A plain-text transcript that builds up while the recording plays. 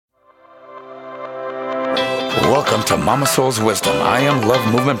Welcome to Mama Soul's Wisdom, I Am Love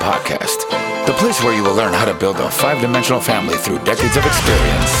Movement Podcast, the place where you will learn how to build a five-dimensional family through decades of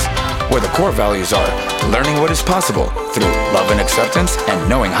experience, where the core values are learning what is possible through love and acceptance and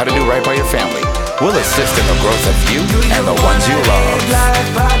knowing how to do right by your family. We'll assist in the growth of you and the ones you love.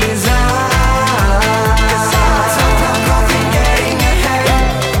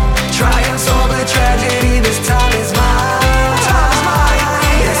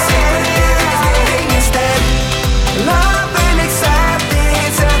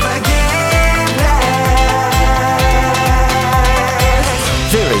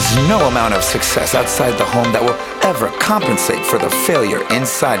 No amount of success outside the home that will ever compensate for the failure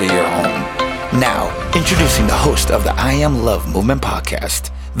inside of your home. Now, introducing the host of the I Am Love Movement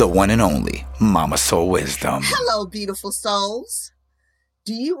Podcast, the one and only Mama Soul Wisdom. Hello, beautiful souls.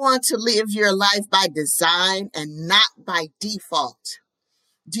 Do you want to live your life by design and not by default?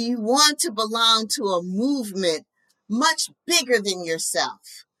 Do you want to belong to a movement much bigger than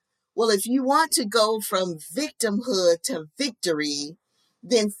yourself? Well, if you want to go from victimhood to victory,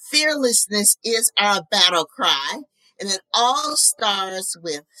 then fearlessness is our battle cry, and it all starts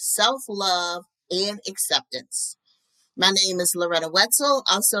with self-love and acceptance. My name is Loretta Wetzel,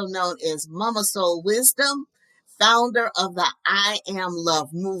 also known as Mama Soul Wisdom, founder of the I Am Love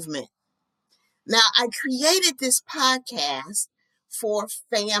movement. Now, I created this podcast for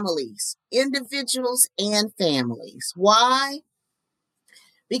families, individuals and families. Why?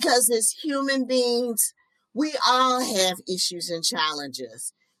 Because as human beings, we all have issues and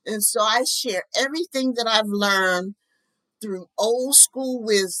challenges. And so I share everything that I've learned through old school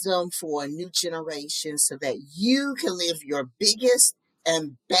wisdom for a new generation so that you can live your biggest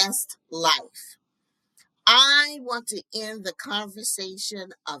and best life. I want to end the conversation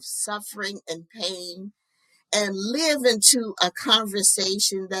of suffering and pain and live into a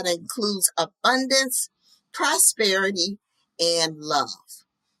conversation that includes abundance, prosperity, and love.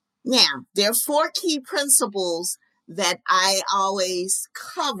 Now, there are 4 key principles that I always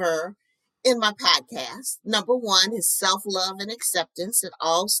cover in my podcast. Number 1 is self-love and acceptance. It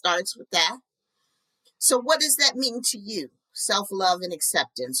all starts with that. So what does that mean to you? Self-love and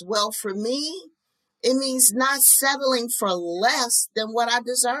acceptance. Well, for me, it means not settling for less than what I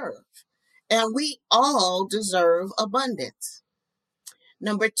deserve. And we all deserve abundance.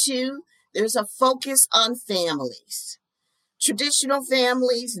 Number 2, there's a focus on families. Traditional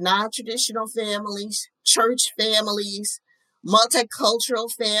families, non-traditional families, church families,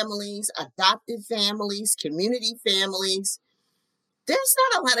 multicultural families, adopted families, community families. There's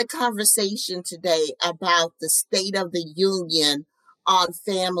not a lot of conversation today about the state of the union on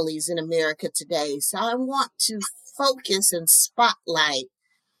families in America today. So I want to focus and spotlight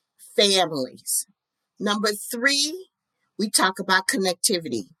families. Number 3, we talk about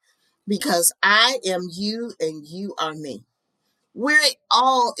connectivity because I am you and you are me. We're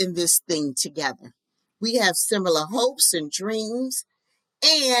all in this thing together. We have similar hopes and dreams,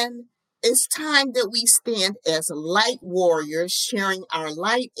 and it's time that we stand as light warriors, sharing our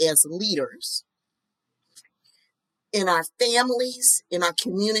light as leaders in our families, in our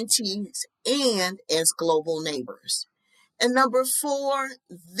communities, and as global neighbors. And number 4,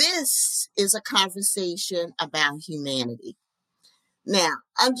 this is a conversation about humanity. Now,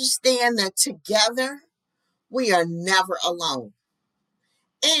 understand that together, we are never alone.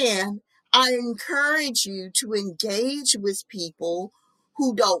 And I encourage you to engage with people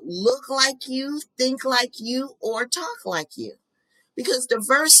who don't look like you, think like you, or talk like you. Because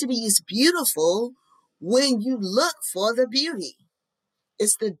diversity is beautiful when you look for the beauty.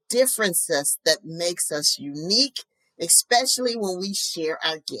 It's the differences that makes us unique, especially when we share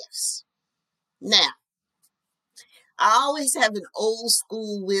our gifts. Now, I always have an old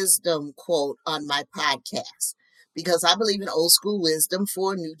school wisdom quote on my podcast, because I believe in old school wisdom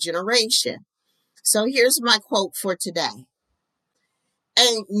for a new generation. So here's my quote for today.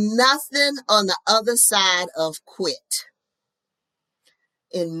 Ain't nothing on the other side of quit.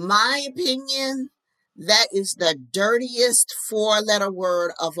 In my opinion, that is the dirtiest 4-letter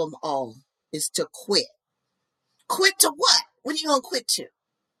word of them all, is to quit. Quit to what? What are you going to quit to?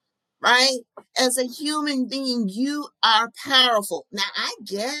 Right? As a human being, you are powerful. Now, I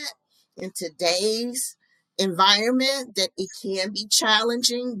get in today's environment that it can be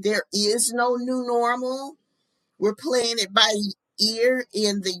challenging. There is no new normal. We're playing it by ear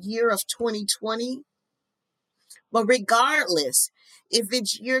in the year of 2020. But regardless, if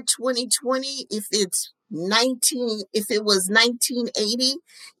it's year 2020, if it was 1980,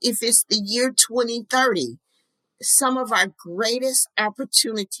 if it's the year 2030, some of our greatest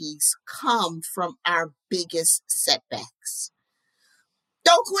opportunities come from our biggest setbacks.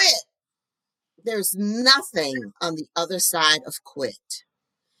 Don't quit. There's nothing on the other side of quit.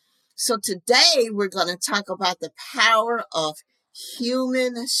 So today we're going to talk about the power of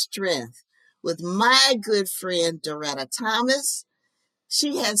human strength with my good friend Doretta Thomas.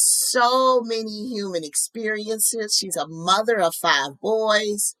 She has so many human experiences. She's a mother of 5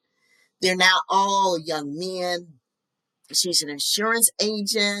 boys. They're now all young men. She's an insurance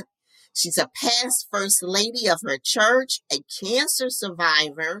agent. She's a past first lady of her church, a cancer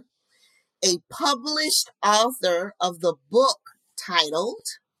survivor, a published author of the book titled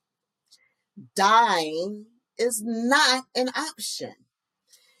Dying is Not an Option.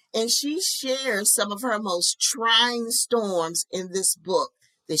 And she shares some of her most trying storms in this book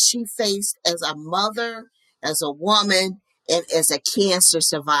that she faced as a mother, as a woman, and as a cancer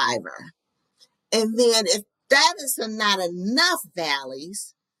survivor. And then if that is not enough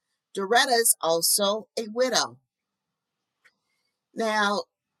valleys, Doretta is also a widow. Now,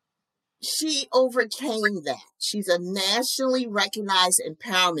 she overcame that. She's a nationally recognized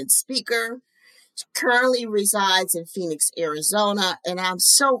empowerment speaker. She currently resides in Phoenix, Arizona, and I'm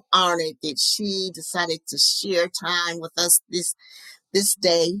so honored that she decided to share time with us this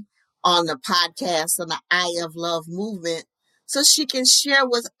day on the podcast on the I of Love movement so she can share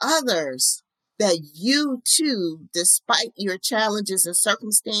with others that you too, despite your challenges and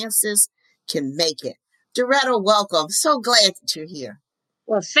circumstances, can make it. Doretta, welcome. So glad that you're here.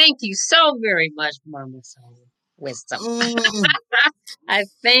 Well, thank you so very much, Mama Soul Wisdom. I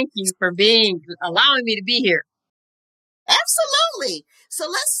thank you for allowing me to be here. Absolutely. So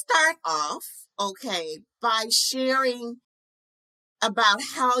let's start off, by sharing about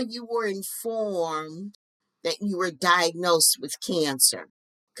how you were informed that you were diagnosed with cancer.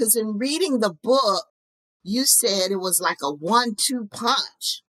 Because in reading the book, you said it was like a 1-2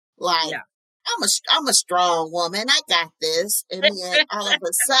 punch. Like, yeah. I'm a strong woman. I got this. And then all of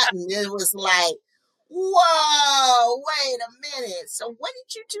a sudden it was like, whoa, wait a minute. So what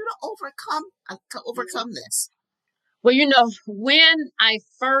did you do to overcome this? Well, when I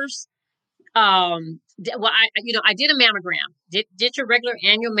first, I did a mammogram, did your regular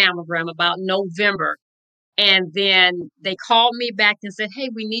annual mammogram about November. And then they called me back and said, hey,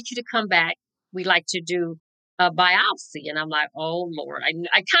 we need you to come back. We'd like to do a biopsy. And I'm like, oh, Lord,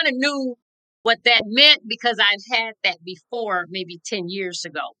 I kind of knew what that meant because I've had that before, maybe 10 years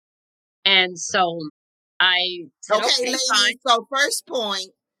ago. And so I said, okay ladies, fine. So first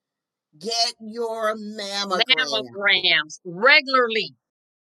point, get your mammogram. Mammograms regularly.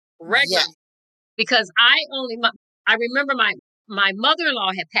 Yeah. Because I remember my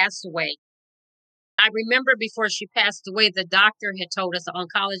mother-in-law had passed away. I remember before she passed away, the doctor had told us, the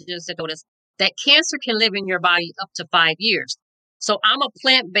oncologist had told us that cancer can live in your body up to 5 years. So I'm a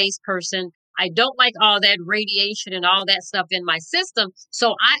plant-based person. I don't like all that radiation and all that stuff in my system.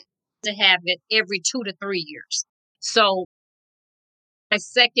 So I have to have it every 2 to 3 years. So my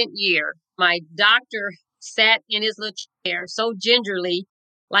second year, my doctor sat in his little chair so gingerly,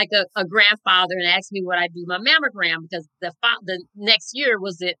 like a grandfather, and asked me would I do my mammogram because the next year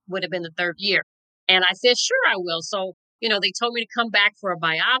would have been the 3rd year. And I said, sure, I will. So, they told me to come back for a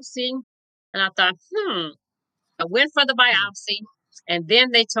biopsy. And I thought, I went for the biopsy. And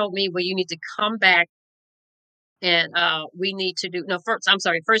then they told me, well, you need to come back and we need to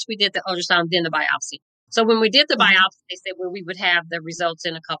first we did the ultrasound, then the biopsy. So when we did the biopsy, they said, well, we would have the results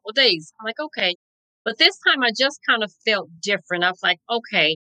in a couple of days. I'm like, okay. But this time I just kind of felt different. I was like,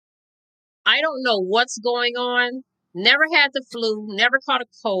 okay, I don't know what's going on. Never had the flu, never caught a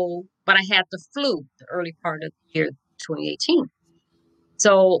cold, but I had the flu the early part of the year 2018.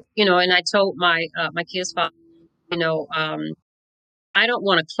 So, and I told my kid's father, I don't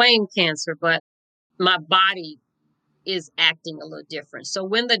want to claim cancer, but my body is acting a little different. So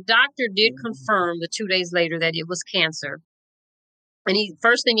when the doctor did confirm the 2 days later that it was cancer, and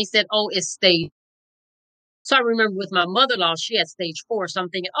first thing he said, oh, it's stage. So I remember with my mother-in-law, she had stage 4. So I'm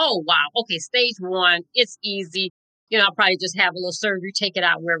thinking, oh, wow, okay, stage 1, it's easy. I'll probably just have a little surgery, take it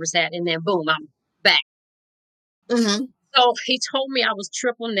out wherever it's at, and then boom, I'm back. Mm-hmm. So he told me I was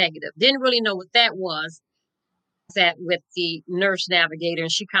triple negative. Didn't really know what that was. That with the nurse navigator,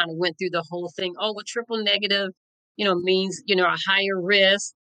 and she kind of went through the whole thing. Oh, well, triple negative, means, a higher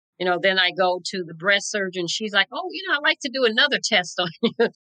risk. Then I go to the breast surgeon. She's like, oh, I'd like to do another test on you.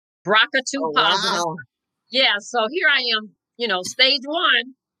 BRCA2 positive. Wow. Yeah. So here I am, stage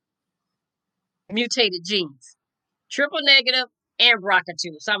 1, mutated genes, triple negative and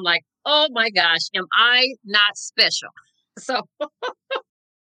BRCA2. So I'm like, oh my gosh, am I not special? So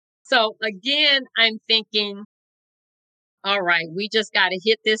again, I'm thinking, all right, we just got to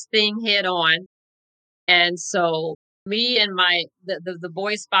hit this thing head on. And so Me and the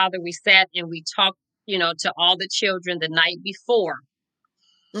boy's father, we sat and we talked, to all the children the night before.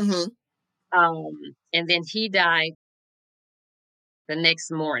 Mm-hmm. And then he died the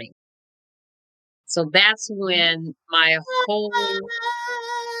next morning. So that's when my whole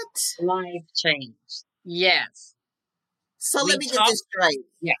What? life changed. Yes. So We let me get talked. this straight.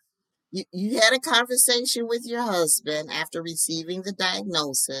 Yeah. You had a conversation with your husband after receiving the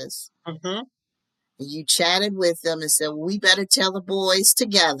diagnosis. Mm-hmm. You chatted with them and said, well, we better tell the boys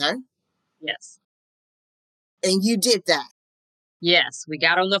together. Yes. And you did that. Yes. We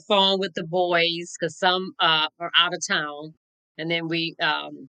got on the phone with the boys because some are out of town. And then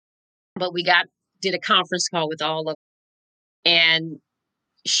but we did a conference call with all of them and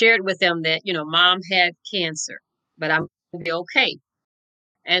shared with them that, mom had cancer, but I'm going to be okay.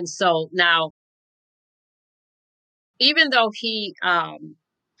 And so now, even though he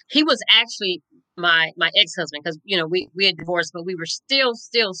was actually my ex-husband, because we had divorced, but we were still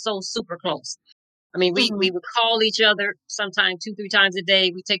so super close. I mean, we Mm-hmm. would call each other sometimes 2-3 times a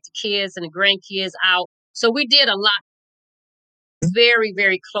day. We take the kids and the grandkids out, so we did a lot, very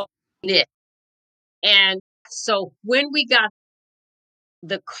very close knit. And so when we got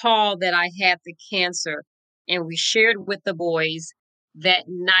the call that I had the cancer, and we shared with the boys that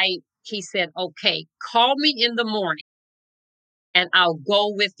night, he said, "Okay, call me in the morning, and I'll go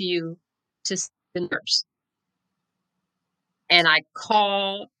with you to see the nurse." And I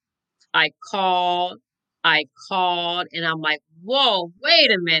called, and I'm like, whoa,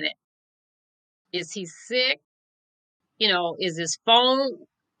 wait a minute. Is he sick? Is his phone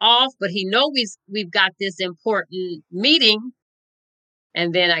off? But he knows we've got this important meeting.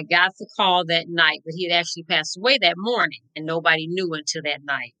 And then I got the call that night, but he had actually passed away that morning, and nobody knew until that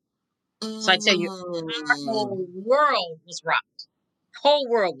night. So I tell you, our whole world was rocked. Whole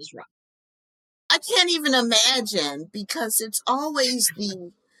world was rocked. I can't even imagine, because it's always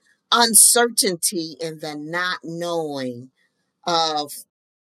the uncertainty and the not knowing of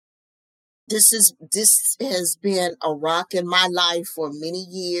this has been a rock in my life for many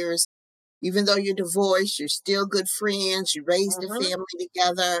years. Even though you're divorced, you're still good friends. You raised a family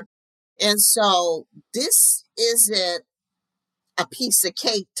together. And so this isn't a piece of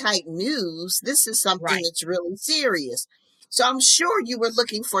cake type news. This is something Right. that's really serious. So I'm sure you were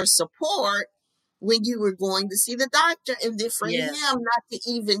looking for support when you were going to see the doctor, and then for Yes. him not to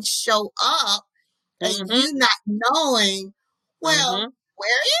even show up, and Mhm. you not knowing, well, Mhm.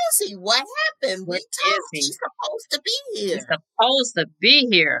 where is he? What happened? Where We told is he? he's supposed to be He's here. supposed to be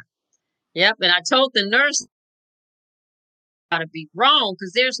here. Yep. And I told the nurse, gotta be wrong,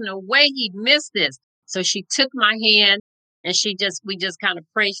 because there's no way he'd miss this. So she took my hand, and we just kind of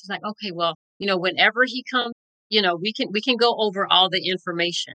prayed. She's like, okay, well, whenever he comes, we can go over all the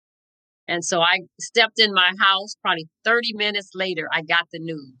information. And so I stepped in my house. Probably 30 minutes later, I got the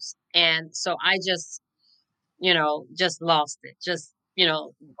news. And so I just, just lost it. Just,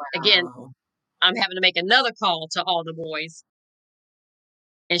 again, Wow. I'm having to make another call to all the boys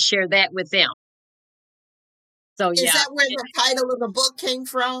and share that with them. So Is yeah, that where the title of the book came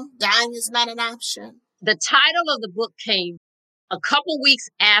from? Dying is not an option. the title of the book came a couple weeks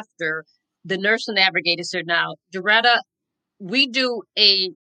after the Nurse Navigator said, now, Doretta, we do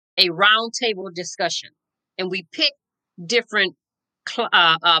a roundtable discussion, and we pick different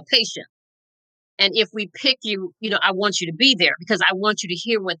patients. And if we pick you, I want you to be there, because I want you to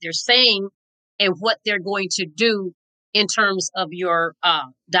hear what they're saying and what they're going to do in terms of your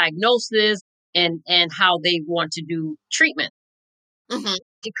diagnosis and how they want to do treatment. Mm-hmm.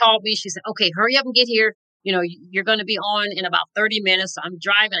 She called me. She said, okay, hurry up and get here. You're going to be on in about 30 minutes. So I'm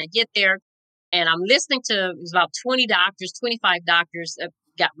driving. I get there, and I'm listening to, it was about 20 doctors, 25 doctors,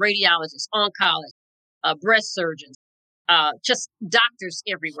 got radiologists, oncologists, breast surgeons, just doctors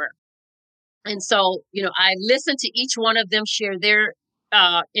everywhere. And so, I listened to each one of them share their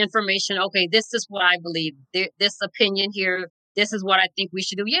information. Okay, this is what I believe. This opinion here. This is what I think we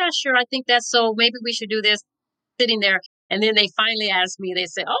should do. Yeah, sure. I think that's so. Maybe we should do this. Sitting there. And then they finally asked me, they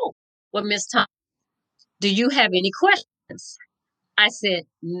said, oh, well, Miss Tom, do you have any questions? I said,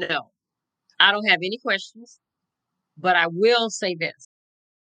 no, I don't have any questions, but I will say this.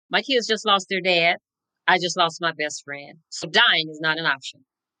 My kids just lost their dad. I just lost my best friend. So dying is not an option.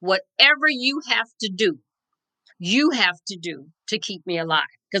 Whatever you have to do to keep me alive,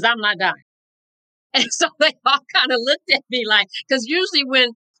 because I'm not dying. And so they all kind of looked at me like, because usually when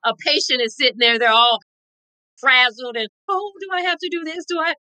a patient is sitting there, they're all frazzled and, oh, do I have to do this?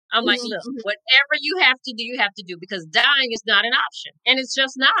 I'm like, look, whatever you have to do, because dying is not an option. And it's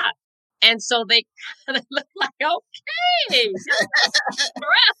just not. And so they kind of look like, okay.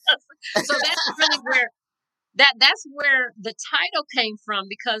 So that's really where that's where the title came from,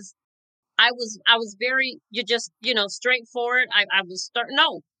 because I was very, straightforward. I was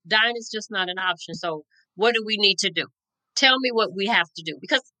no, dying is just not an option. So what do we need to do? Tell me what we have to do,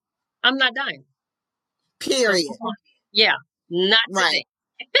 because I'm not dying. So Period. yeah, not Right.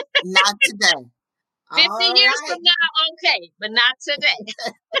 today. Not today. 50 All years right. from now, okay, but not today.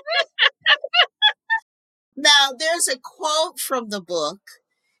 Now, there's a quote from the book,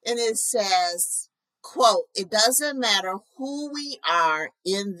 and it says, quote, "It doesn't matter who we are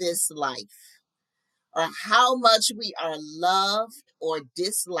in this life or how much we are loved or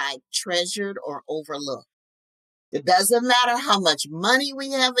disliked, treasured or overlooked. It doesn't matter how much money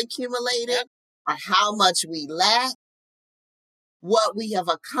we have accumulated Yep. or how much we lack, what we have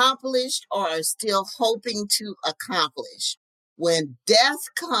accomplished or are still hoping to accomplish. When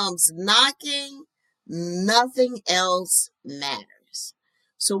death comes knocking, nothing else matters."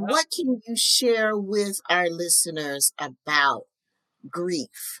 So, Yep. what can you share with our listeners about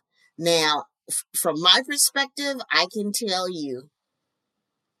grief? Now, from my perspective, I can tell you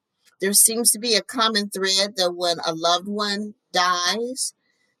there seems to be a common thread that when a loved one dies,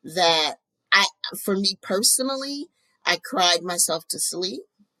 that I, for me personally, I cried myself to sleep.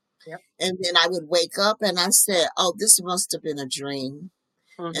 Yep. And then I would wake up and I said, "Oh, this must have been a dream."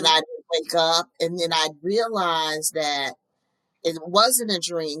 And Mm-hmm. I'd wake up and then I'd realize that it wasn't a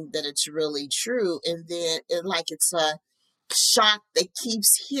dream, that it's really true. And then it's a shock that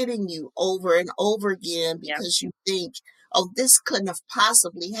keeps hitting you over and over again Yep. because you think, "Oh, this couldn't have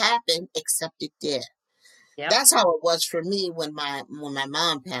possibly happened," except it did. Yep. That's how it was for me when my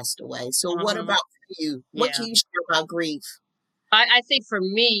mom passed away. So what Mm-hmm. about you? What Yeah. can you share about grief? I think for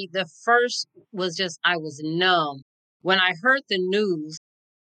me, the first was just I was numb. When I heard the news,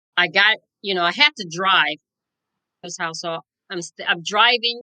 I got, I had to drive his house. So I'm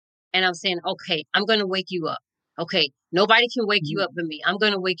driving and I'm saying, okay, I'm going to wake you up. Okay. Nobody can wake you up but me. I'm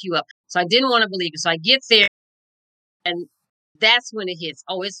going to wake you up. So I didn't want to believe it. So I get there and that's when it hits.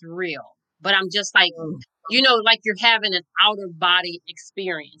 Oh, it's real. But I'm just like, Mm. like you're having an outer body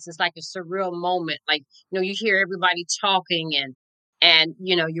experience. It's like a surreal moment. Like, you hear everybody talking and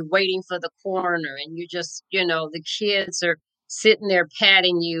you're waiting for the coroner and you just, the kids are sitting there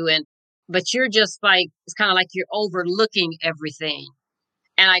patting you but you're just like, it's kind of like you're overlooking everything.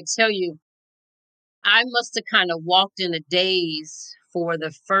 And I tell you, I must have kind of walked in a daze for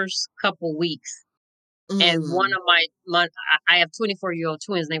the first couple weeks. And one Mm. of I have 24-year-old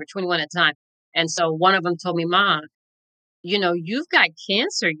twins. They were 21 at the time. And so one of them told me, "Mom, you've got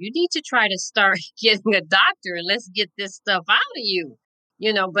cancer. You need to try to start getting a doctor and let's get this stuff out of you."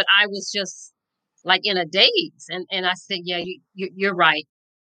 But I was just like in a daze. And I said, "Yeah, you're right."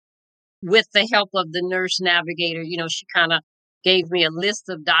 With the help of the nurse navigator, she kind of gave me a list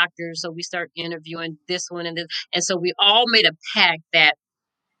of doctors. So we start interviewing this one and this. And so we all made a pact that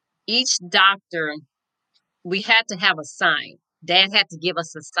each doctor, we had to have a sign. Dad had to give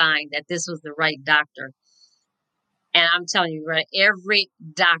us a sign that this was the right doctor. And I'm telling you, right, every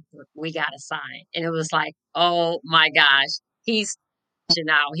doctor we got a sign. And it was like, oh my gosh, he's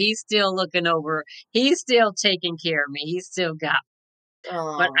now. He's still looking over. He's still taking care of me. He's still got.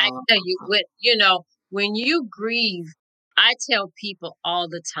 But I Oh, tell you, when you grieve, I tell people all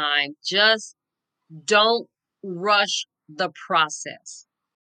the time, just don't rush the process.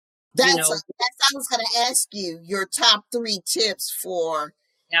 You know, I was going to ask you your top 3 tips for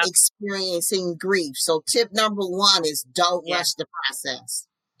yeah, experiencing grief. So tip number 1 is don't yeah. rush the process.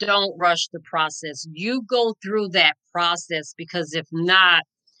 Don't rush the process. You go through that process, because if not,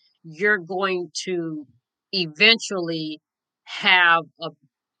 you're going to eventually have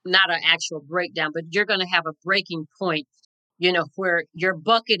not an actual breakdown, but you're going to have a breaking point, where your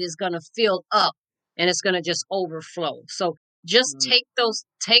bucket is going to fill up and it's going to just overflow. So just Mm.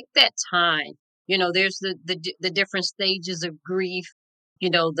 take that time. There's the different stages of grief,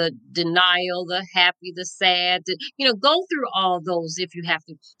 the denial, the happy, the sad, go through all those if you have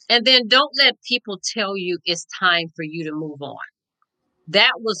to. And then don't let people tell you it's time for you to move on.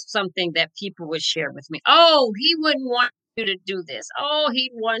 That was something that people would share with me. "Oh, he wouldn't want you to do this. Oh,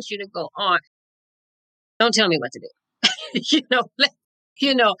 he wants you to go on." Don't tell me what to do.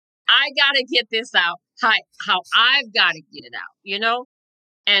 You know, I gotta get this out. How I've got to get it out.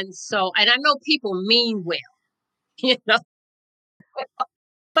 And so, and I know people mean well, you know,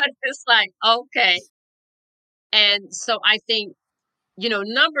 but it's like, okay. And so I think,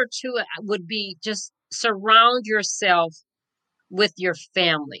 number 2 would be just surround yourself with your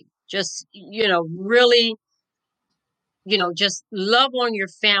family. Just, really, just love on your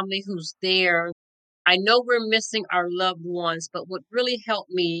family who's there. I know we're missing our loved ones, but what really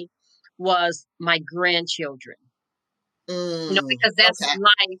helped me was my grandchildren. Because that's Okay.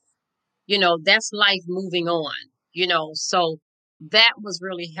 life, that's life moving on, so that was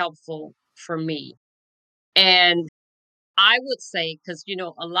really helpful for me. And I would say, because,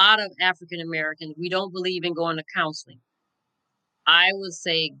 a lot of African Americans, we don't believe in going to counseling. I would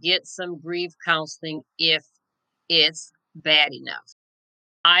say get some grief counseling if it's bad enough.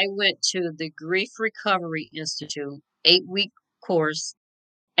 I went to the Grief Recovery Institute, 8-week course,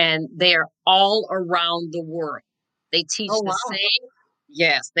 and they're all around the world. They teach Oh, the wow. same,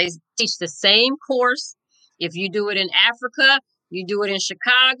 yes, they teach the same course. If you do it in Africa, you do it in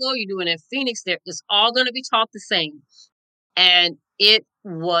Chicago, you do it in Phoenix, it's all going to be taught the same. And it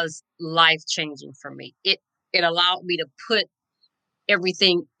was life changing for me. It allowed me to put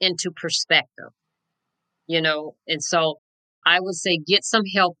everything into perspective, and so I would say get some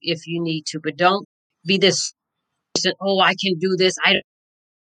help if you need to, but don't be this person, oh, I can do this. I don't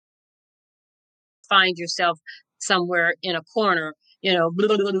find yourself somewhere in a corner, blah,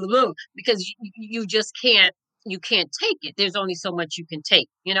 blah, blah, blah, blah, because you just you can't take it. There's only so much you can take,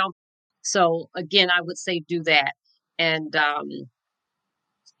 So again, I would say do that. And,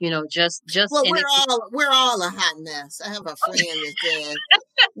 just, Well, and we're all a hot mess. I have a friend that says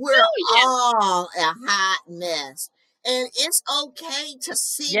we're oh, yes, all a hot mess. And it's okay to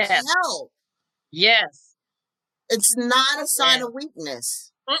seek yes, help. yes, It's not a sign yes. of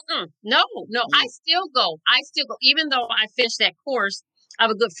weakness. No, I still go. Even though I finished that course. I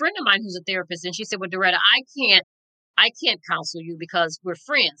have a good friend of mine who's a therapist, and she said, well, Doretta, I can't counsel you because we're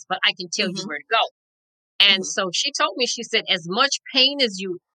friends, but I can tell you where to go. And so she told me, she said, as much pain as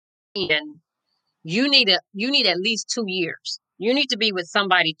you in, you need at least 2 years. You need to be with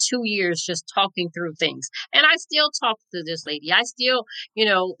somebody 2 years just talking through things. And I still talk to this lady. I still,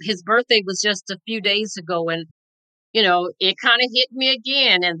 his birthday was just a few days ago, and it kind of hit me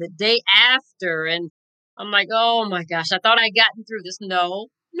again, and the day after, and I'm like, oh my gosh, I thought I'd gotten through this. No,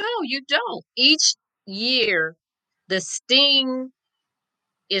 you don't. Each year, the sting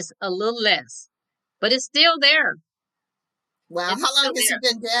is a little less, but it's still there. Wow. It's How long still has he there.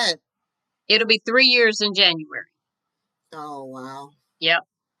 been dead? It'll be 3 years in January. Oh, wow. Yep.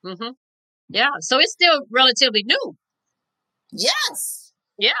 Yeah. So it's still relatively new. Yes.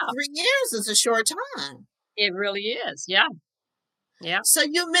 Yeah. 3 years is a short time. It really is. Yeah. Yeah. So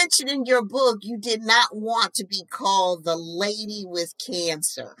you mentioned in your book you did not want to be called the lady with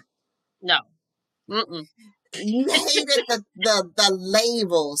cancer. No. Mm-mm. You hated the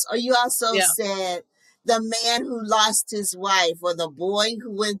labels. Or you also said the man who lost his wife or the boy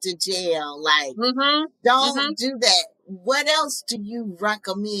who went to jail. Like, don't do that. What else do you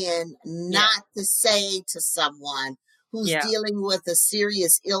recommend not to say to someone who's dealing with a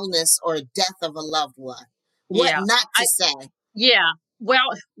serious illness or death of a loved one? What not to say? Yeah. Well,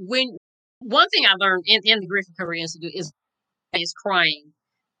 one thing I learned in the Grief Recovery Institute is crying.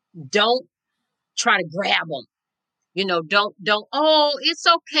 Don't try to grab them. Don't, oh, it's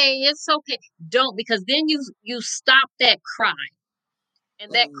okay. Don't, because then you stop that cry,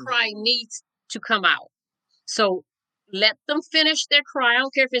 and that cry needs to come out. So let them finish their cry. I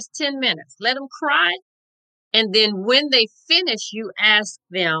don't care if it's 10 minutes. Let them cry. And then when they finish, you ask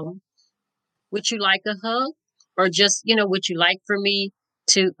them, would you like a hug? Or just, would you like for me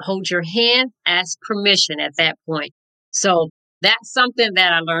to hold your hand? Ask permission at that point. So that's something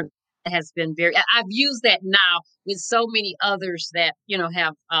that I learned has been I've used that now with so many others that,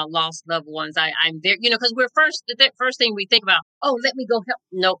 have lost loved ones. I'm there, because the first thing we think about, oh, let me go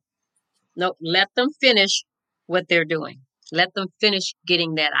help. Nope. Let them finish what they're doing. Let them finish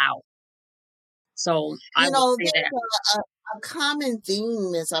getting that out. So I would say that. A common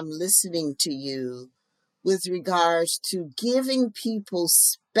theme as I'm listening to you with regards to giving people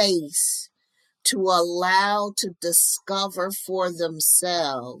space to allow to discover for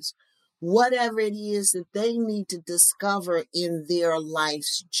themselves whatever it is that they need to discover in their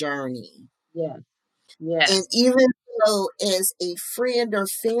life's journey. Yeah. Yeah. And even though as a friend or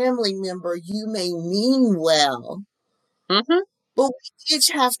family member, you may mean well, but we each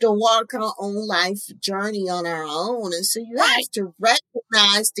have to walk our own life journey on our own. And so you have to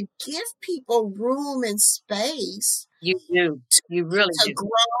recognize to give people room and space. You do. You really to do. grow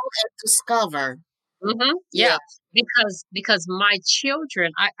and discover. Yeah. Because my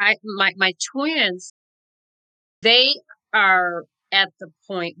children, my twins, they are at the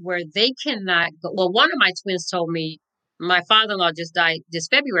point where they cannot go. Well, one of my twins told me my father-in-law just died this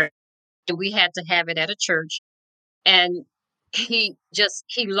February, and we had to have it at a church. And he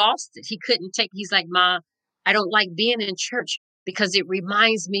lost it. He couldn't take, he's like, Ma, I don't like being in church because it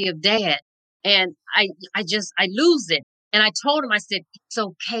reminds me of Dad. And I lose it. And I told him, I said, it's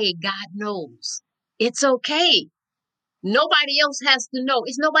okay. God knows. It's okay. Nobody else has to know.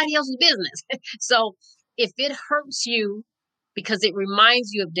 It's nobody else's business. So if it hurts you, because it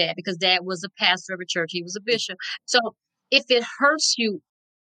reminds you of Dad, because Dad was a pastor of a church, he was a bishop. So if it hurts you,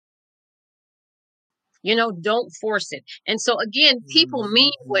 don't force it. And so again, people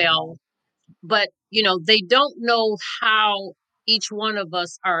mean well, but they don't know how each one of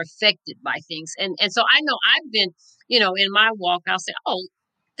us are affected by things. And so I know I've been, in my walk, I'll say, oh,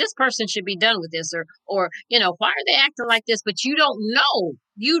 this person should be done with this, or why are they acting like this? But you don't know.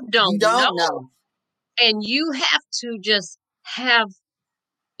 You don't know. And you have to just have,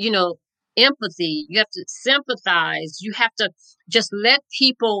 empathy. You have to sympathize. You have to just let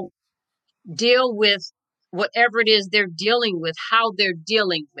people deal with whatever it is they're dealing with, how they're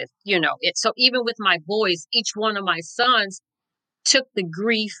dealing with, it. So even with my boys, each one of my sons took the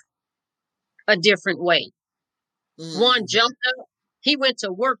grief a different way. One jumped up, he went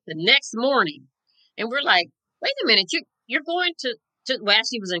to work the next morning, and we're like, wait a minute, you're going to well,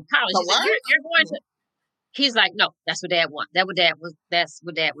 actually he was in college. He said, you're going to, he's like, no, that's what Dad wants. That's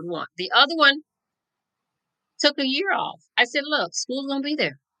what Dad would want. The other one took a year off. I said, look, school's gonna be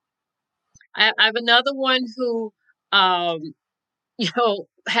there. I have another one who, has,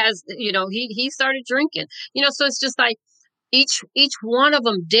 he started drinking, so it's just like each one of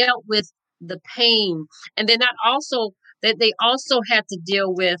them dealt with the pain. And then that they also had to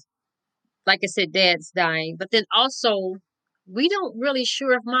deal with, like I said, Dad's dying, but then also we don't really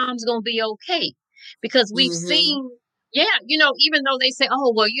sure if Mom's going to be okay, because we've seen, even though they say,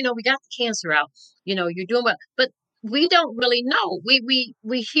 oh, well, we got the cancer out, you're doing well, but we don't really know. We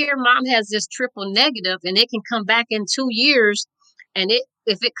hear Mom has this triple negative and it can come back in 2 years, and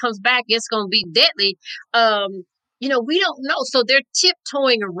if it comes back, it's going to be deadly. We don't know. So they're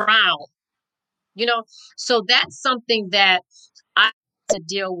tiptoeing around, so that's something that I have to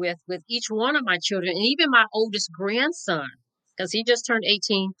deal with each one of my children, and even my oldest grandson, because he just turned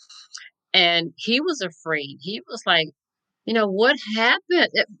 18, and he was afraid. He was like, what happened?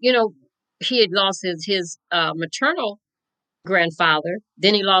 He had lost his maternal grandfather.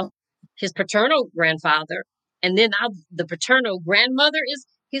 Then he lost his paternal grandfather. And then now the paternal grandmother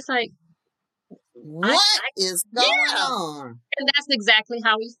he's like, what is going on? And that's exactly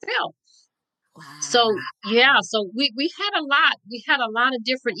how he felt. Wow. So, so we had a lot of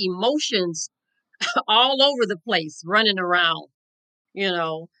different emotions all over the place running around,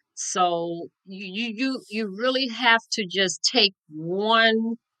 so you really have to just take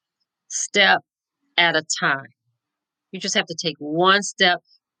one step at a time. You just have to take one step.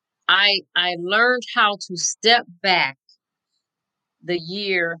 I learned how to step back the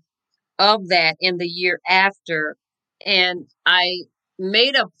year of that and the year after. And I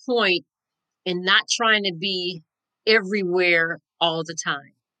made a point in not trying to be everywhere all the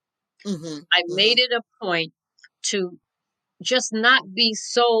time. I made it a point to just not be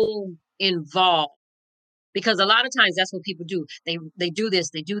so involved, because a lot of times that's what people do. They do this,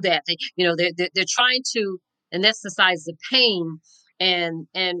 they do that. They're trying to anesthetize the pain, and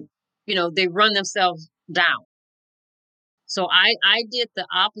they run themselves down. So I did the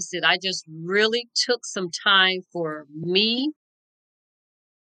opposite. I just really took some time for me,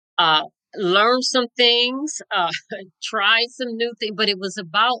 learn some things, try some new things, but it was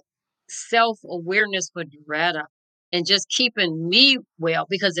about self-awareness for Doretta and just keeping me well,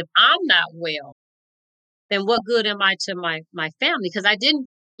 because if I'm not well, then what good am I to my family? Because I didn't,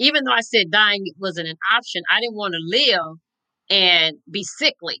 even though I said dying wasn't an option, I didn't want to live and be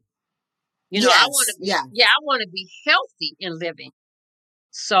sickly. I want to be healthy in living.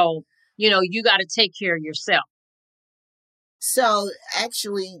 So, you got to take care of yourself. So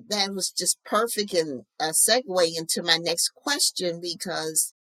actually, that was just perfect and a segue into my next question,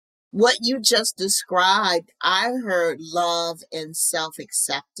 because what you just described, I heard love and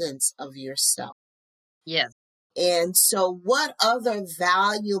self-acceptance of yourself. Yes. And so what other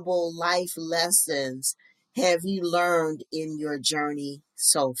valuable life lessons have you learned in your journey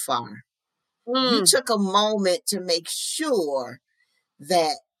so far? You took a moment to make sure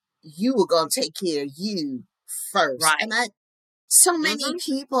that you were going to take care of you first. Right. And so many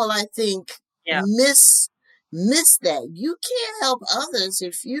people, I think, miss that. You can't help others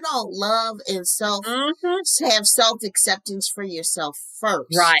if you don't love and have self-acceptance for yourself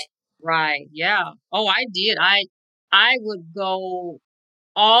first. Right. Yeah. Oh, I did. I would go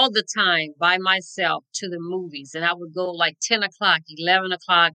all the time by myself to the movies, and I would go like 10 o'clock, 11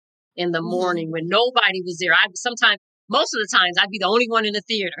 o'clock in the morning when nobody was there. Most of the times I'd be the only one in the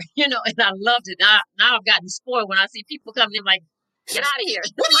theater, and I loved it. Now I've gotten spoiled when I see people coming in like Get out of here.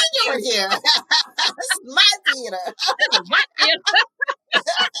 What are you doing here? It's my theater. My theater.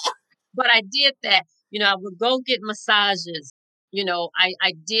 But I did that. I would go get massages.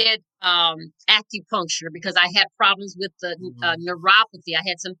 I did acupuncture because I had problems with the neuropathy. I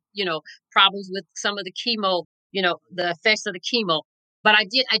had some, problems with some of the chemo, the effects of the chemo. But I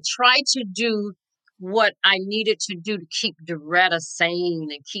tried to do what I needed to do to keep Doretta sane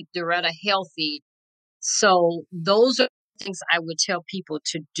and keep Doretta healthy. So those are things I would tell people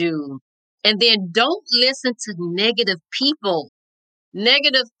to do. And then don't listen to negative people.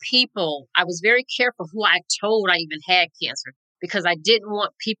 Negative people. I was very careful who I told I even had cancer because I didn't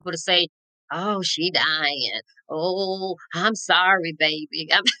want people to say, "Oh, she dying. Oh, I'm sorry, baby."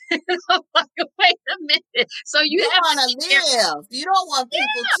 I'm like, wait a minute. So you want to live. You don't want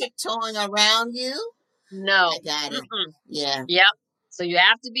people tiptoeing around you. No. I got it. Mm-mm. Yeah. Yep. So you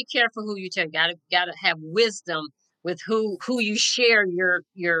have to be careful who you tell. Gotta have wisdom with who you share your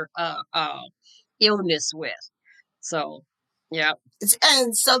illness with. So, yeah.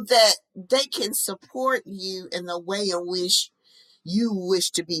 And so that they can support you in the way in which you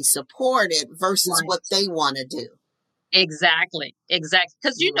wish to be supported versus what they want to do. Exactly.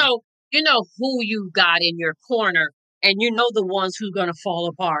 Because you know who you got in your corner, and you know the ones who's going to fall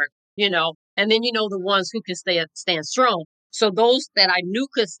apart, and then you know the ones who can stand strong. So those that I knew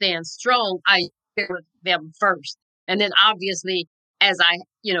could stand strong, I shared them first. And then obviously, as I,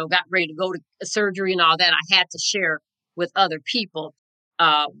 got ready to go to surgery and all that, I had to share with other people.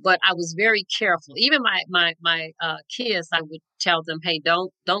 But I was very careful. Even my kids, I would tell them, "Hey,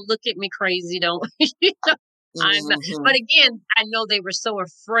 don't look at me crazy. Don't." But again, I know they were so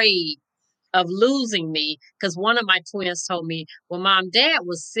afraid of losing me because one of my twins told me, "Well, Mom, Dad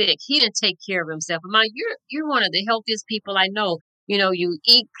was sick. He didn't take care of himself." Mom, you're one of the healthiest people I know. You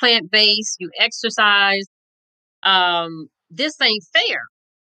eat plant-based, you exercise. This ain't fair.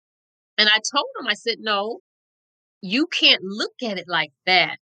 And I told him, I said, "No, you can't look at it like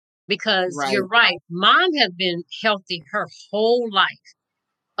that because you're right. Mom has been healthy her whole life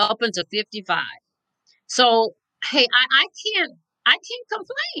up until 55. So, hey, I can't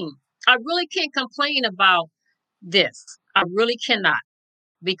complain. I really can't complain about this. I really cannot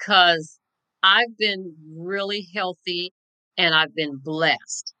because I've been really healthy and I've been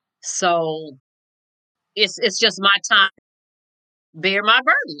blessed. So it's just my time to bear my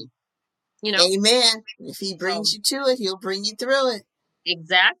burden, Amen. If he brings you to it, he'll bring you through it.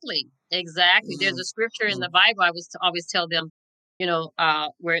 Exactly. There's a scripture in the Bible I always tell them,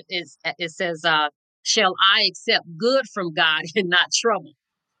 where it says, "Shall I accept good from God and not trouble?"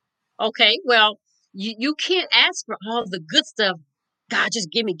 Okay, well, you can't ask for all the good stuff. God, just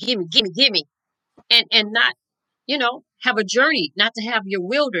give me, and not, have a journey, not to have your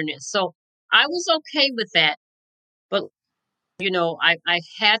wilderness. So I was okay with that, but I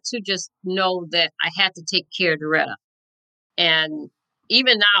had to just know that I had to take care of Doretta. And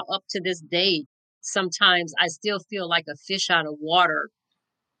even now, up to this day, sometimes I still feel like a fish out of water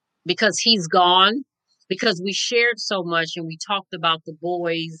because he's gone, because we shared so much and we talked about the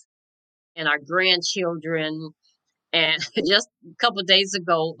boys and our grandchildren. And just a couple of days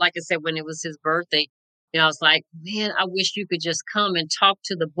ago, like I said, when it was his birthday, I was like, man, I wish you could just come and talk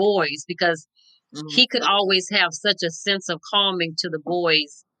to the boys because he could always have such a sense of calming to the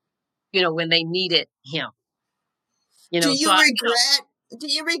boys, when they needed him. Do you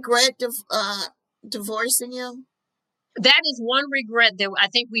regret divorcing him? That is one regret that I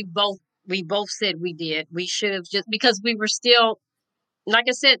think we both said we did. We should have just because we were still, like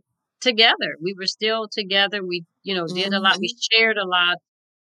I said, together. We were still together. We, did a lot. We shared a lot.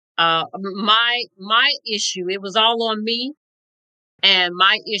 My issue, it was all on me. And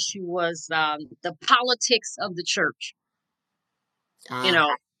my issue was the politics of the church.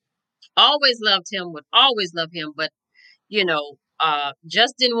 Always loved him, would always love him, but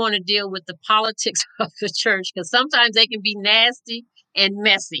just didn't want to deal with the politics of the church because sometimes they can be nasty and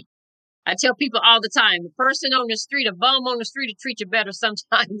messy. I tell people all the time, a person on the street, a bum on the street will treat you better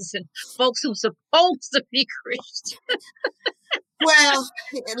sometimes than folks who's supposed to be Christian. Well,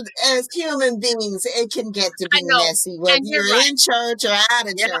 as human beings, it can get to be messy, whether you're in church or out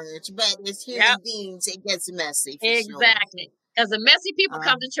of church. But as human beings, it gets messy. Exactly. Because the messy people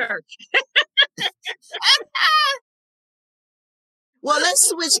come to church. Well, let's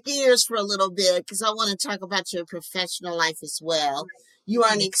switch gears for a little bit because I want to talk about your professional life as well. You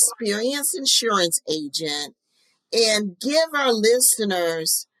are an experienced insurance agent, and give our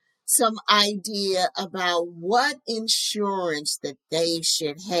listeners some idea about what insurance that they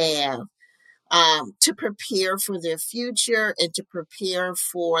should have to prepare for their future and to prepare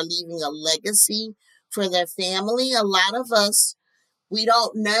for leaving a legacy for their family. A lot of us We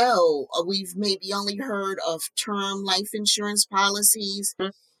don't know. We've maybe only heard of term life insurance policies,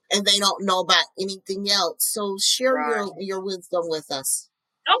 Mhm. and they don't know about anything else. So share Right. your wisdom with us.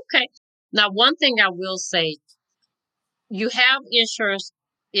 Okay. Now, one thing I will say, you have insurance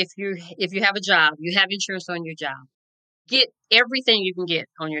if you have a job, you have insurance on your job. Get everything you can get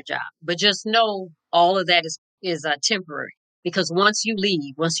on your job, but just know all of that is temporary, because once you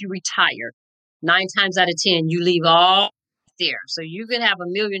leave, once you retire, 9 times out of 10 you leave all there. So you can have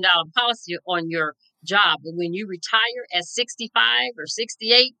 $1 million policy on your job, but when you retire at 65 or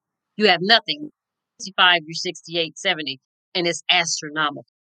 68, you have nothing. 65, you're 68, 70, and it's astronomical.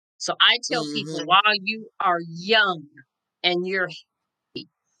 So I tell people, Mm-hmm. while you are young and you're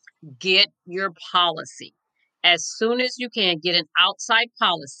get your policy as soon as you can. Get an outside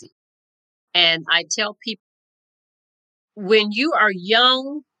policy. And I tell people, when you are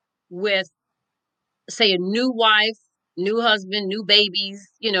young with, say, a new wife, new husband, new babies,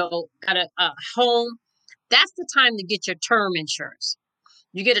 got a home, that's the time to get your term insurance.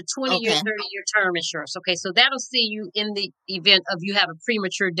 You get a 20-year, Okay. 30-year term insurance. Okay, so that'll see you in the event of you have a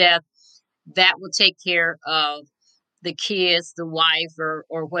premature death. That will take care of the kids, the wife,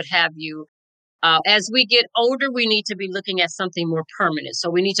 or what have you. As we get older, we need to be looking at something more permanent.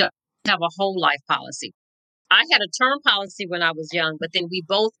 So we need to have a whole life policy. I had a term policy when I was young, but then we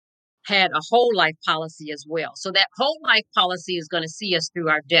both had a whole life policy as well. So that whole life policy is going to see us through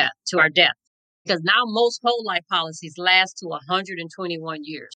to our death. Because now most whole life policies last to 121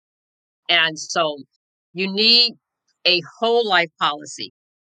 years. And so you need a whole life policy.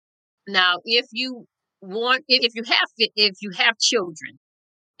 Now, if you have children,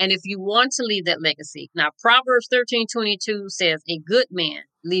 and if you want to leave that legacy, now Proverbs 13:22 says, "A good man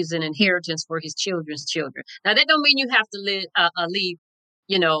leaves an inheritance for his children's children." Now that don't mean you have to leave,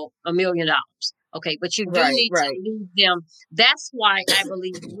 $1 million. Okay, but you do Right, need to right. leave them. That's why I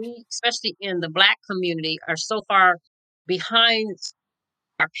believe we, especially in the Black community, are so far behind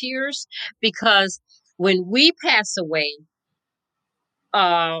our peers, because when we pass away,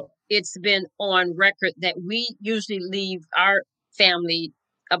 it's been on record that we usually leave our family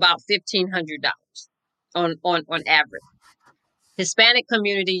about $1,500 on average. Hispanic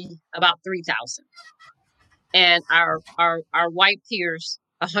community about 3,000, and our white peers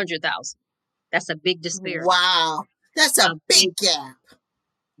 100,000. That's a big disparity. Wow. That's a A big gap.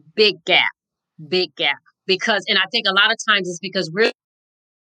 big gap, big gap. Because, and I think a lot of times it's because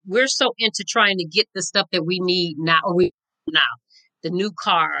we're so into trying to get the stuff that we need now, now, the new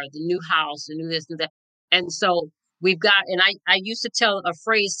car, the new house, the new this and that. And so and I used to tell a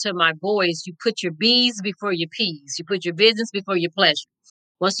phrase to my boys: you put your B's before your P's. You put your business before your pleasure.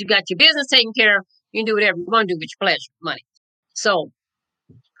 Once you got your business taken care of, you can do whatever you want to do with your pleasure, money. So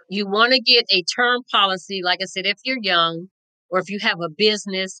you want to get a term policy, like I said, if you're young, or if you have a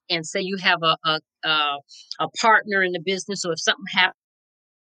business, and say you have a partner in the business, or if something happens,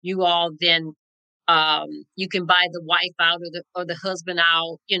 you all then you can buy the wife out, or the husband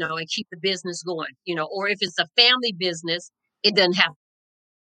out, and keep the business going, or if it's a family business, it doesn't have.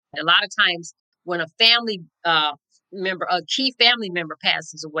 A lot of times when a family member, a key family member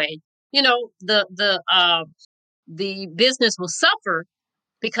passes away, the business will suffer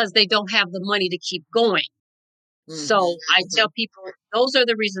because they don't have the money to keep going. So I Mm-hmm. tell people, those are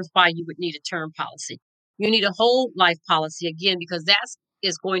the reasons why you would need a term policy. You need a whole life policy, again, because that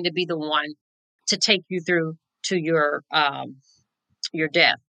is going to be the one to take you through to your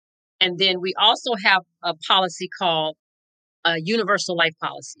death. And then we also have a policy called a universal life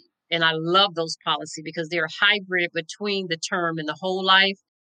policy. And I love those policies because they're a hybrid between the term and the whole life.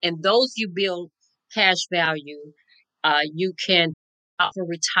 And those you build cash value. You can for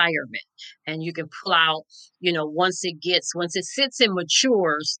retirement, and you can pull out, once it sits and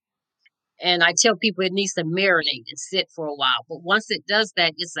matures. And I tell people it needs to marinate and sit for a while. But once it does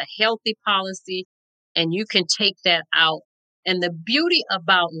that, it's a healthy policy, and you can take that out. And the beauty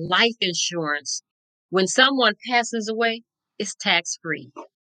about life insurance, when someone passes away, it's tax free.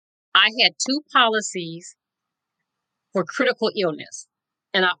 I had 2 policies for critical illness.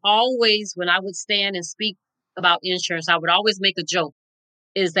 And I always, when I would stand and speak about insurance, I would always make a joke,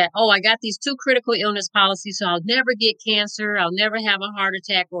 is that, oh, I got these 2 critical illness policies, so I'll never get cancer. I'll never have a heart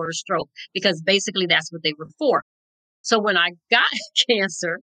attack or a stroke, because basically that's what they were for. So when I got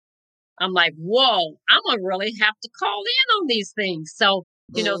cancer, I'm like, whoa, I'm going to really have to call in on these things. So,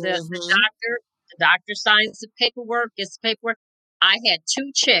 Mm-hmm. the doctor signs the paperwork, gets the paperwork. I had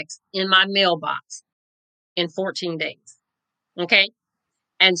 2 checks in my mailbox in 14 days. Okay.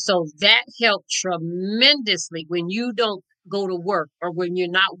 And so that helped tremendously when you don't go to work, or when you're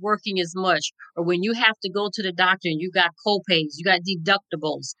not working as much, or when you have to go to the doctor and you got co-pays, you got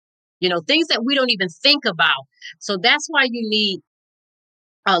deductibles, things that we don't even think about. So that's why you need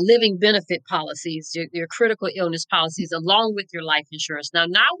living benefit policies, your critical illness policies, along with your life insurance. Now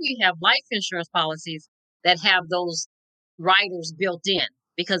we have life insurance policies that have those riders built in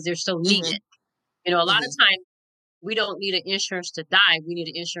because they're so Mm-hmm. needed. A lot of Mm-hmm. times we don't need an insurance to die; we need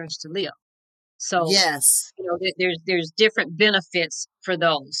an insurance to live. So Yes. there's different benefits for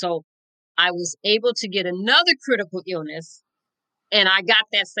those. So I was able to get another critical illness, and I got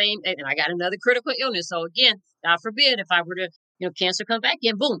and I got another critical illness. So again, God forbid if I were to, cancer come back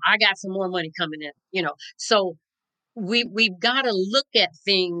in, boom, I got some more money coming in. So we've got to look at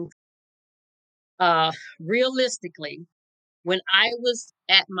things realistically. When I was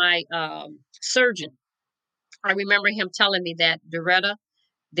at my surgeon, I remember him telling me that, Doretta,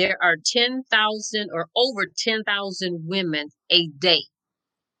 there are 10,000 or over 10,000 women a day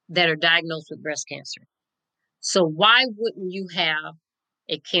that are diagnosed with breast cancer. So why wouldn't you have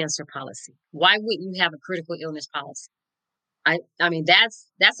a cancer policy? Why wouldn't you have a critical illness policy? I mean, that's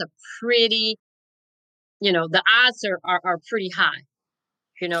a pretty, the odds are pretty high,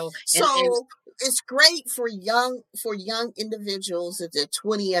 and So it's great for young individuals that they're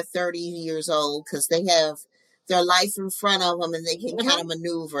 20 or 30 years old because they have their life in front of them and they can kind of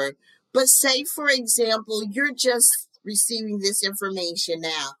maneuver. But say, for example, you're just receiving this information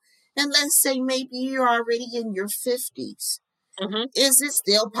now, and let's say maybe you're already in your 50s. Mhm. Is it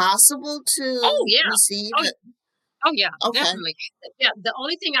still possible to Oh yeah. receive Oh, it? oh yeah, Okay. definitely. Yeah, the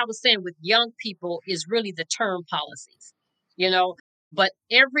only thing I was saying with young people is really the term policies, you know. But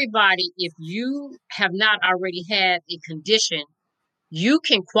everybody, if you have not already had a condition, you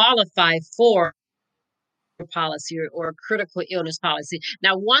can qualify for a policy or a critical illness policy.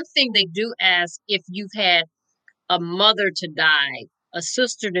 Now, one thing they do ask, if you've had a mother to die, a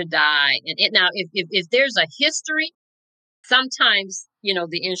sister to die, and now if there's a history, sometimes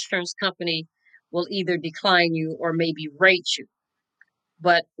the insurance company will either decline you or maybe rate you.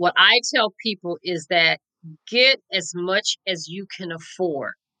 But what I tell people is that get as much as you can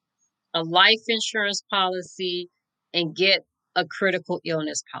afford, a life insurance policy, and get a critical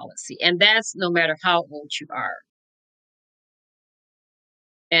illness policy. And that's no matter how old you are.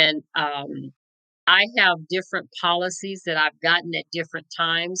 And I have different policies that I've gotten at different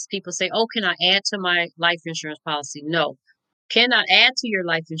times. People say, "Oh, can I add to my life insurance policy?" No, cannot add to your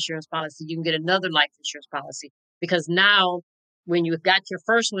life insurance policy. You can get another life insurance policy because now, when you got your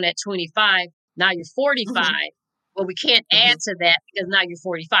first one at 25, now you're 45. Mhm. Well, we can't Mhm. add to that because now you're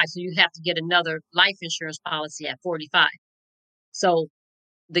 45. So you have to get another life insurance policy at 45. So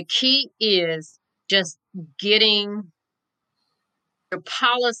the key is just getting your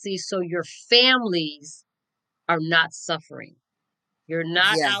policy so your families are not suffering. You're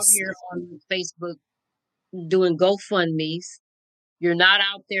not out Yes. here on Facebook doing GoFundMe's. You're not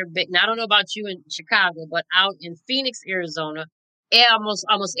out there. Now, I don't know about you in Chicago, but out in Phoenix, Arizona,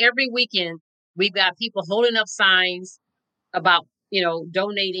 almost every weekend, we've got people holding up signs about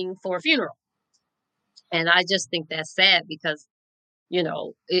donating for a funeral, and I just think that's sad because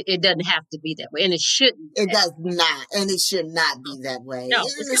it doesn't have to be that way, and it shouldn't. It does not, and it should not be that way. No,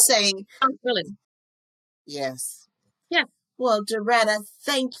 It's it's the same. responsibility. Yes. Yeah. Well, Doretta,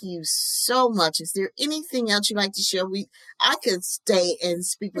 thank you so much. Is there anything else you'd like to share? I could stay and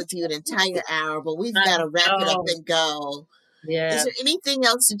speak with you an entire hour, but we've got to wrap it up and go. Yeah. Is there anything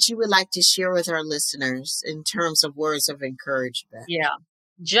else that you would like to share with our listeners in terms of words of encouragement? Yeah.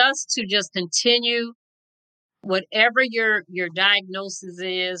 Just continue whatever your diagnosis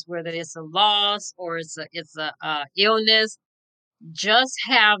is, whether it's a loss or it's a illness. Just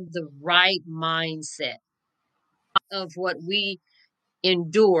have the right mindset of what we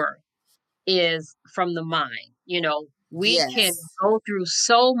endure is from the mind. We can Yes. go through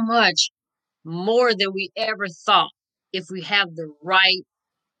so much more than we ever thought if we have the right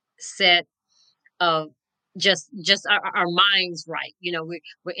set of just our minds right.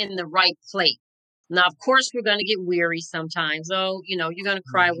 We're in the right place. Now, of course, we're going to get weary sometimes. Oh, you're going to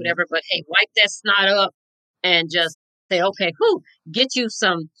cry, Mhm. whatever. But hey, wipe that snot up and just say, okay, get you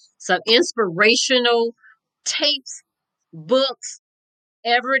some inspirational tapes, books,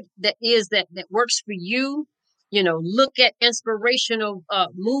 ever that works for you. Look at inspirational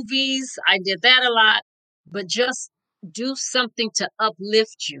movies. I did that a lot, but just do something to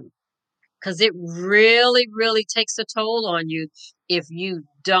uplift you because it really, really takes a toll on you if you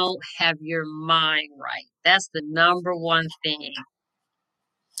don't have your mind right. That's the number one thing.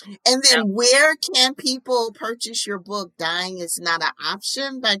 And then where can people purchase your book, Dying is Not an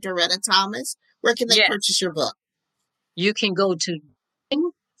Option by Doretta Thomas? Where can they Yes. purchase your book? you can go to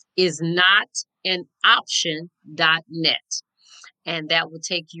isnotanoption.net. And that will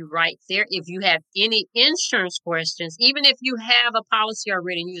take you right there. If you have any insurance questions, even if you have a policy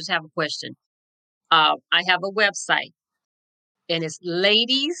already and you just have a question, I have a website, and it's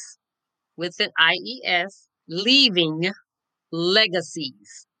ladies with an IES leaving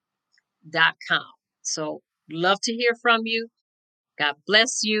legacies.com. So love to hear from you. God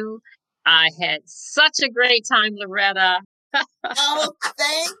bless you. I had such a great time, Loretta. Oh,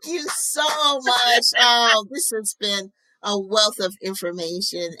 thank you so much. Oh, this has been a wealth of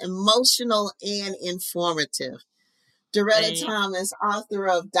information, emotional and informative. Doretta Thomas, author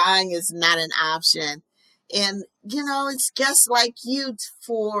of Dying is Not an Option. And, it's just like you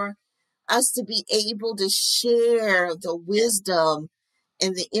for us to be able to share the wisdom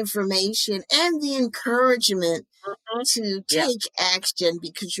and the information and the encouragement to take action,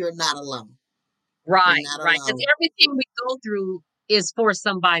 because you're not alone. Right. Because everything we go through is for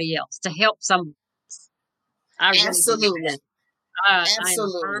somebody else, to help somebody else. Absolutely.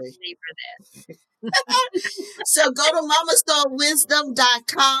 Absolutely. So go to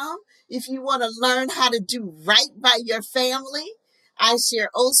mamasoulwisdom.com if you want to learn how to do right by your family. I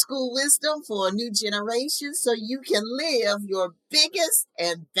share old school wisdom for a new generation so you can live your biggest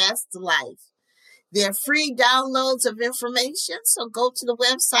and best life. There are free downloads of information, so go to the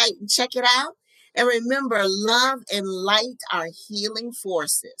website and check it out. And remember, love and light are healing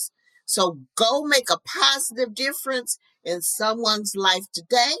forces. So go make a positive difference in someone's life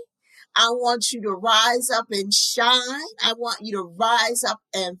today. I want you to rise up and shine. I want you to rise up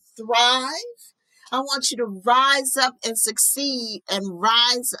and thrive. I want you to rise up and succeed and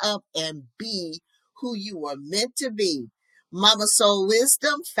rise up and be who you were meant to be. Mama Soul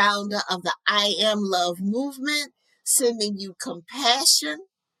Wisdom, founder of the I Am Love movement, sending you compassion,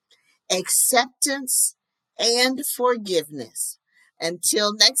 acceptance, and forgiveness.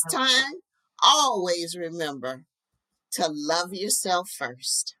 Until next time, always remember to love yourself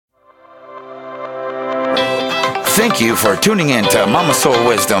first. Thank you for tuning in to Mama Soul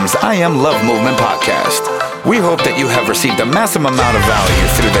Wisdom's I Am Love Movement podcast. We hope that you have received a massive amount of value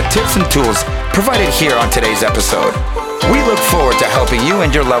through the tips and tools provided here on today's episode. We look forward to helping you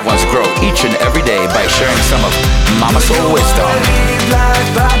and your loved ones grow each and every day by sharing some of Mama Soul Wisdom.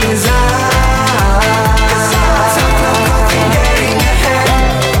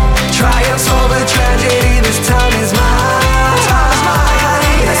 Triumphs over tragedy, this time is mine.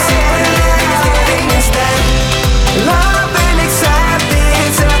 Love and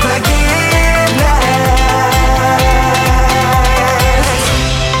acceptance and forgiveness.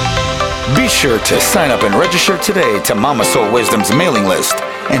 Be sure to sign up and register today to Mama Soul Wisdom's mailing list,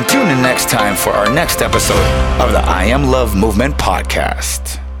 and tune in next time for our next episode of the I Am Love Movement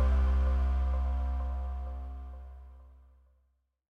podcast.